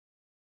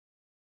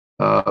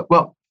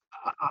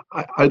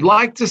 I'd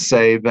like to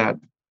say that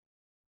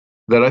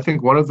I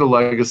think one of the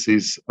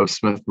legacies of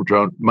Smith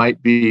Madrone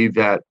might be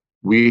that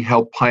we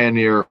helped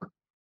pioneer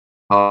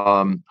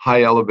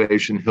high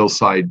elevation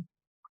hillside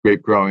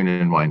grape growing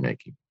and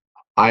winemaking.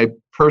 I've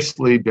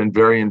personally been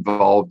very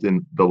involved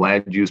in the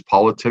land use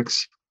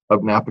politics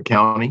of Napa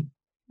County,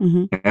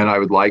 mm-hmm. and I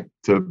would like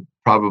to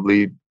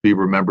probably be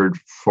remembered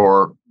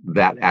for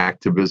that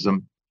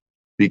activism,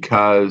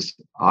 because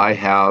I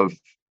have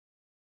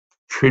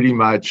pretty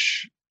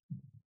much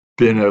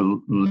been a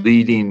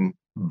leading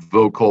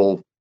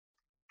vocal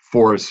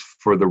force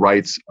for the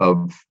rights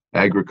of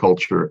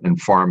agriculture and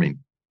farming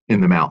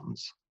in the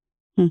mountains.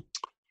 Hmm.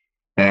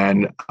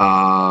 And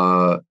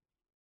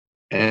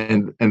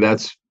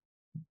that's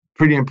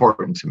pretty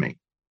important to me.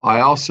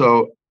 I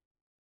also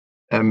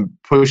am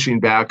pushing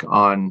back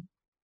on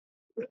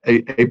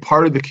a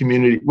part of the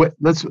community.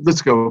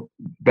 Let's go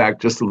back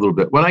just a little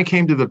bit. When I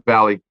came to the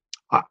Valley,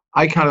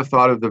 I kind of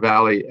thought of the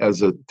Valley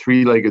as a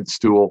three-legged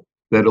stool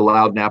that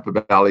allowed Napa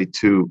Valley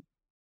to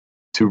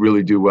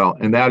really do well.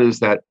 And that is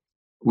that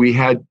we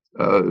had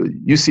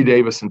UC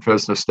Davis and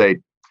Fresno State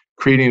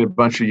creating a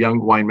bunch of young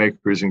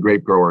winemakers and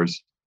grape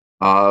growers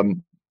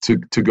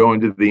to go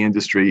into the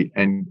industry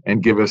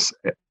and give us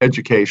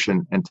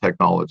education and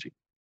technology.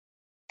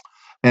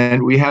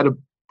 And we had a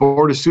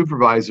board of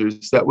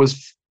supervisors that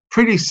was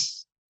pretty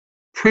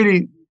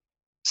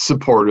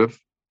supportive.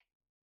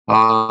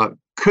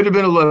 Could have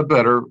been a little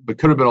better, but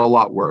could have been a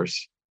lot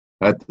worse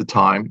at the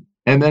time.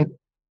 And then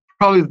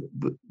probably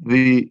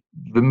the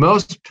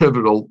most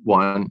pivotal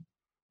one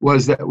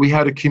was that we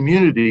had a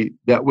community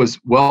that was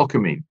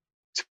welcoming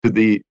to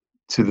the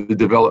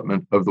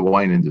development of the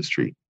wine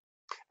industry.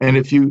 And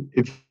if you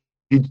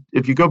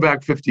go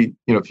back 50,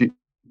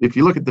 if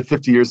you look at the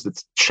 50 years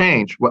that's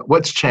changed,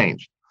 what's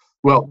changed?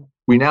 Well,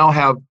 we now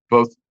have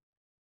both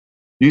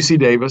UC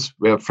Davis,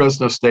 we have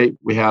Fresno State,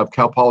 we have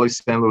Cal Poly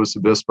San Luis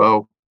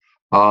Obispo,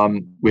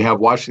 we have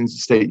Washington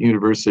State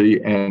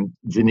University and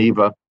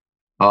Geneva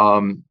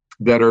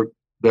that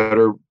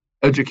are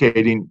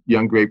educating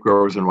young grape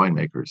growers and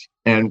winemakers.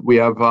 And we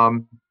have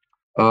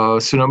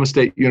Sonoma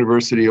State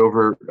University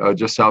over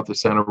just south of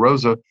Santa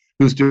Rosa,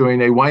 who's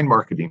doing a wine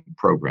marketing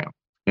program,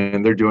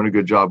 and they're doing a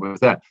good job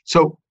with that.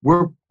 So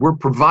we're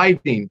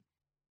providing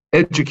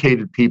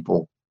educated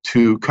people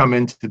to come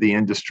into the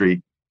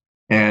industry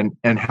and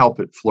help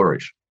it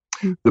flourish.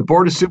 Mm-hmm. The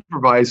Board of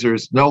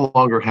Supervisors no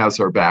longer has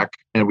our back,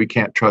 and we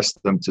can't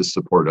trust them to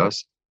support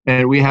us.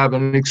 And we have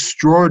an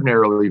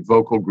extraordinarily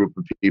vocal group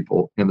of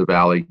people in the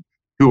Valley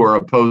who are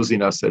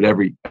opposing us at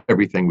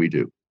everything we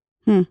do.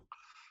 Hmm.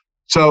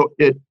 So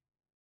it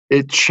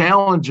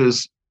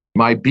challenges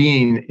my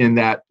being in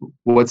that,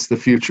 what's the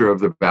future of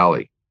the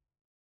Valley?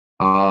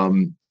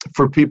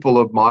 for people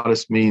of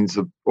modest means,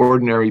 of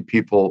ordinary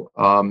people.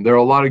 There are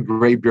a lot of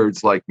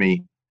graybeards like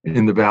me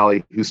in the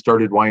Valley who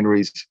started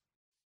wineries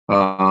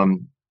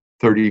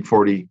 30,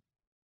 40,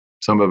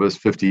 some of us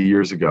 50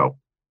 years ago.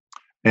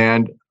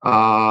 And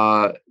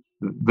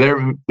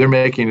they're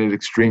making it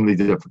extremely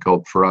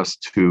difficult for us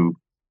to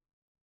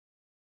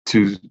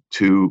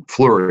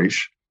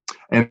flourish.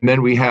 And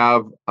then we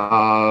have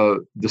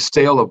the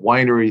sale of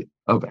winery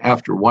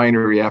after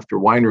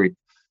winery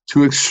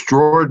to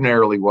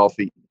extraordinarily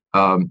wealthy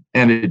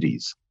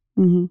entities.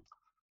 Mm-hmm.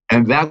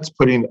 And that's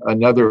putting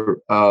another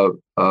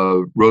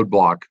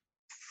roadblock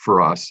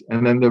for us.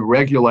 And then the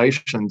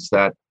regulations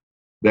that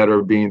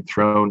are being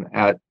thrown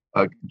at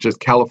just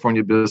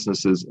California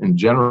businesses in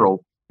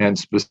general, and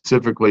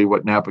specifically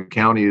what Napa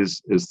County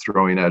is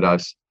throwing at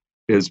us,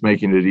 is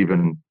making it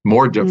even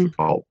more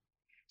difficult.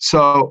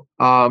 So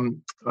a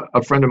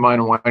friend of mine,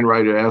 a wine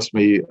writer, asked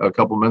me a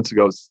couple months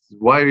ago,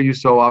 why are you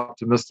so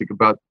optimistic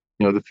about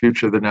the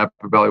future of the Napa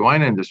Valley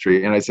wine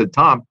industry? And I said,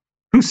 Tom,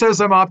 who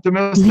says I'm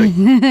optimistic?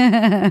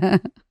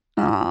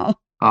 Oh.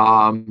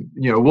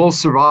 We'll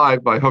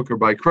survive by hook or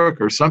by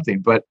crook or something,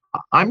 but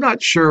I'm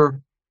not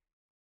sure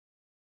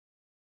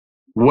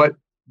what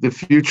the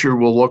future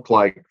will look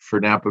like for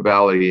Napa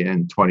Valley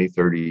in 20,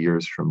 30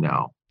 years from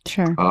now.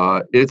 Sure.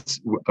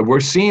 We're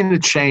seeing the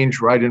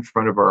change right in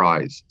front of our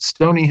eyes.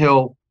 Stony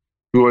Hill,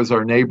 who was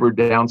our neighbor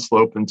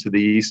downslope and to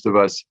the east of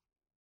us,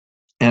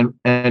 and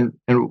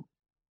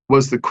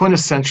was the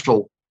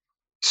quintessential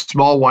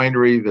small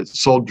winery that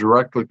sold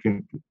directly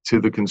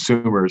to the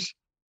consumers,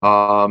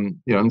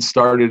 and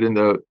started in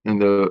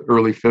the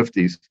early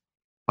 50s,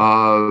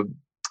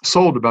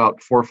 sold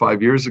about 4 or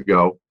 5 years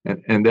ago,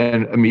 and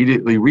then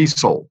immediately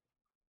resold.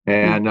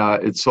 And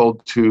it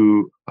sold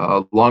to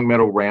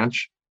Longmeadow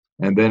Ranch,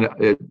 and then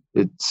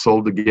it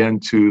sold again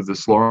to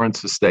the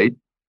Lawrence Estate.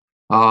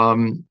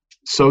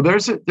 So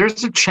there's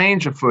a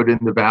change afoot in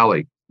the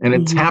Valley, and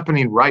it's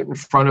happening right in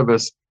front of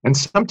us. And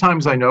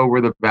sometimes I know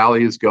where the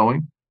Valley is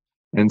going,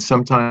 and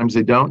sometimes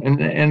I don't.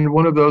 And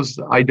one of those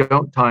I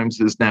don't times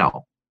is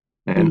now.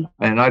 And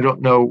I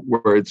don't know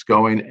where it's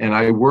going. And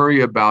I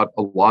worry about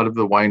a lot of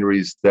the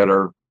wineries that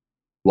are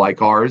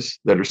like ours,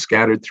 that are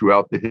scattered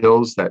throughout the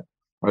hills, that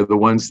are the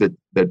ones that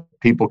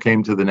people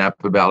came to the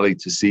Napa Valley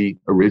to see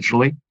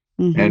originally,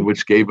 and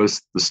which gave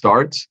us the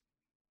starts.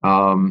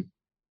 And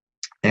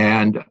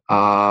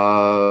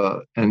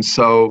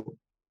so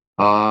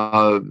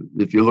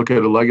if you look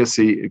at a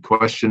legacy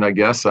question, I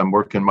guess I'm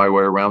working my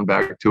way around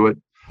back to it.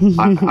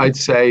 I'd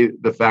say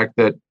the fact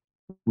that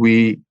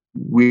we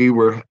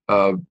were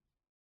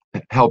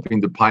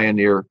helping to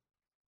pioneer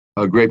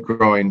grape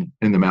growing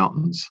in the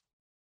mountains,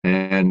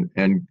 and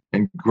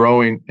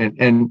growing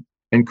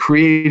and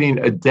creating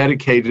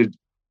an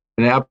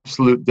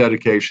absolute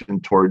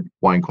dedication toward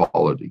wine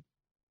quality.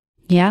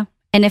 Yeah.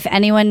 And if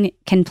anyone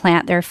can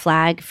plant their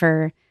flag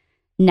for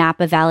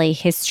Napa Valley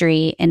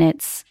history in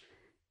its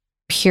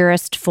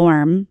purest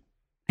form,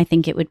 I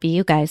think it would be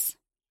you guys.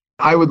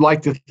 I would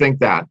like to think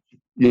that,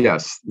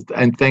 yes.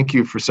 And thank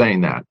you for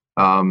saying that.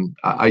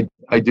 I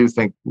do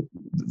think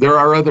there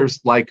are others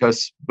like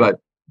us,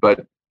 but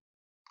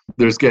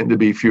there's getting to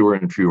be fewer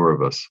and fewer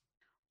of us.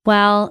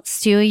 Well,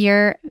 Stu,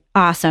 you're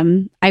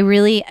awesome. I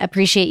really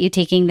appreciate you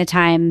taking the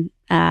time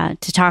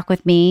to talk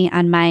with me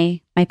on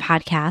my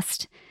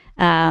podcast.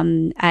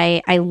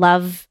 I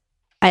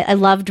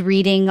loved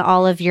reading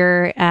all of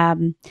your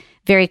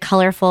very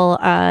colorful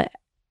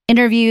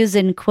interviews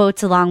and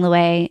quotes along the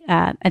way.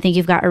 I think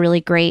you've got a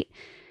really great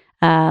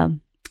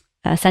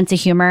sense of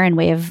humor and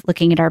way of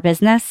looking at our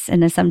business,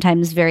 and a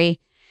sometimes very,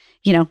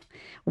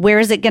 where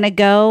is it going to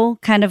go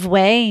kind of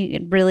way,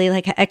 really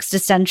like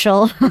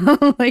existential,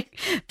 like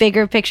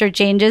bigger picture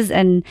changes.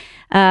 And,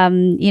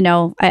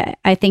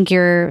 I think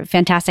you're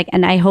fantastic.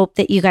 And I hope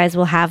that you guys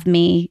will have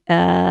me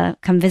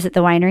come visit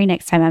the winery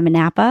next time I'm in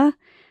Napa.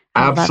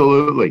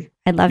 Absolutely.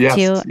 I'd love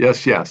to.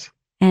 Yes.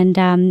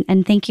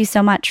 And thank you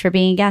so much for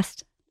being a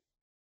guest.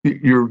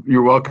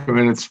 You're welcome.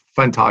 And it's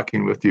fun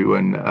talking with you.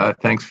 And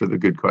thanks for the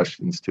good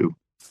questions too.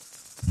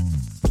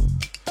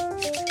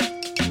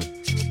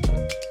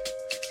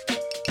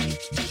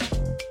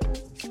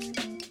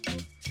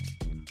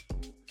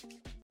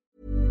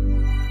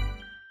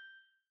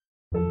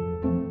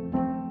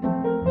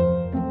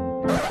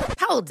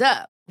 Hold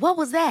up. What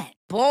was that?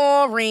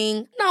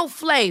 Boring. No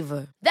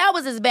flavor. That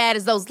was as bad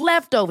as those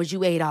leftovers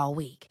you ate all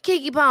week.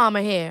 Keke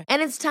Palmer here.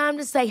 And it's time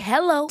to say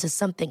hello to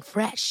something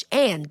fresh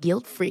and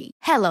guilt-free.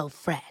 Hello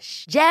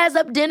Fresh. Jazz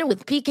up dinner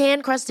with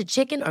pecan-crusted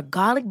chicken or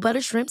garlic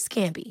butter shrimp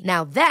scampi.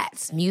 Now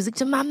that's music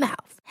to my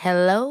mouth.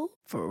 Hello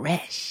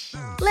Fresh.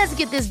 Let's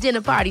get this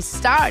dinner party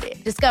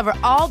started. Discover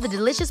all the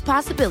delicious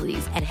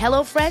possibilities at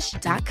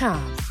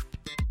HelloFresh.com.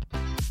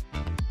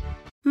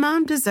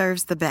 Mom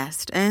deserves the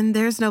best, and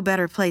there's no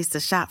better place to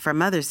shop for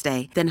Mother's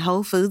Day than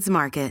Whole Foods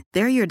Market.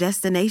 They're your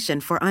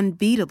destination for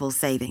unbeatable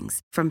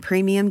savings, from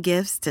premium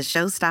gifts to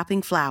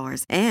show-stopping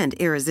flowers and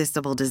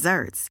irresistible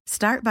desserts.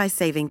 Start by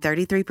saving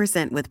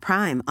 33% with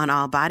Prime on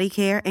all body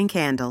care and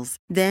candles.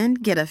 Then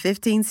get a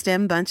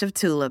 15-stem bunch of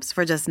tulips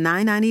for just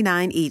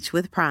 $9.99 each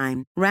with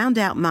Prime. Round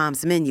out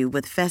Mom's menu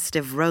with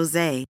festive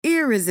rosé,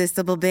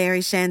 irresistible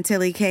berry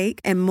chantilly cake,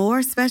 and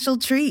more special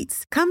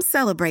treats. Come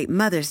celebrate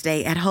Mother's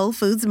Day at Whole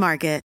Foods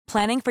Market.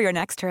 Planning for your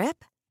next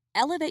trip?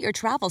 Elevate your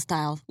travel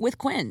style with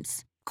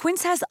Quince.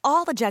 Quince has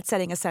all the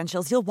jet-setting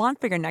essentials you'll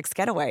want for your next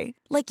getaway,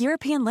 like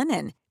European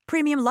linen,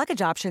 premium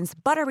luggage options,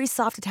 buttery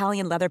soft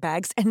Italian leather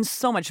bags, and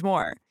so much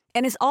more.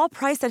 And is all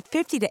priced at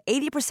 50 to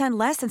 80%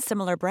 less than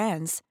similar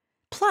brands.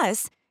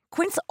 Plus,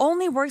 Quince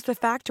only works with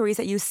factories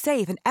that use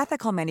safe and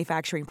ethical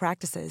manufacturing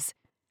practices.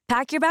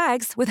 Pack your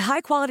bags with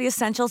high-quality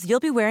essentials you'll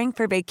be wearing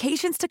for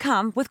vacations to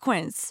come with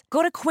Quince.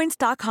 Go to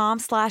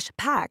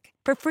quince.com/pack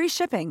for free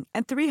shipping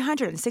and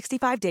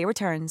 365-day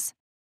returns.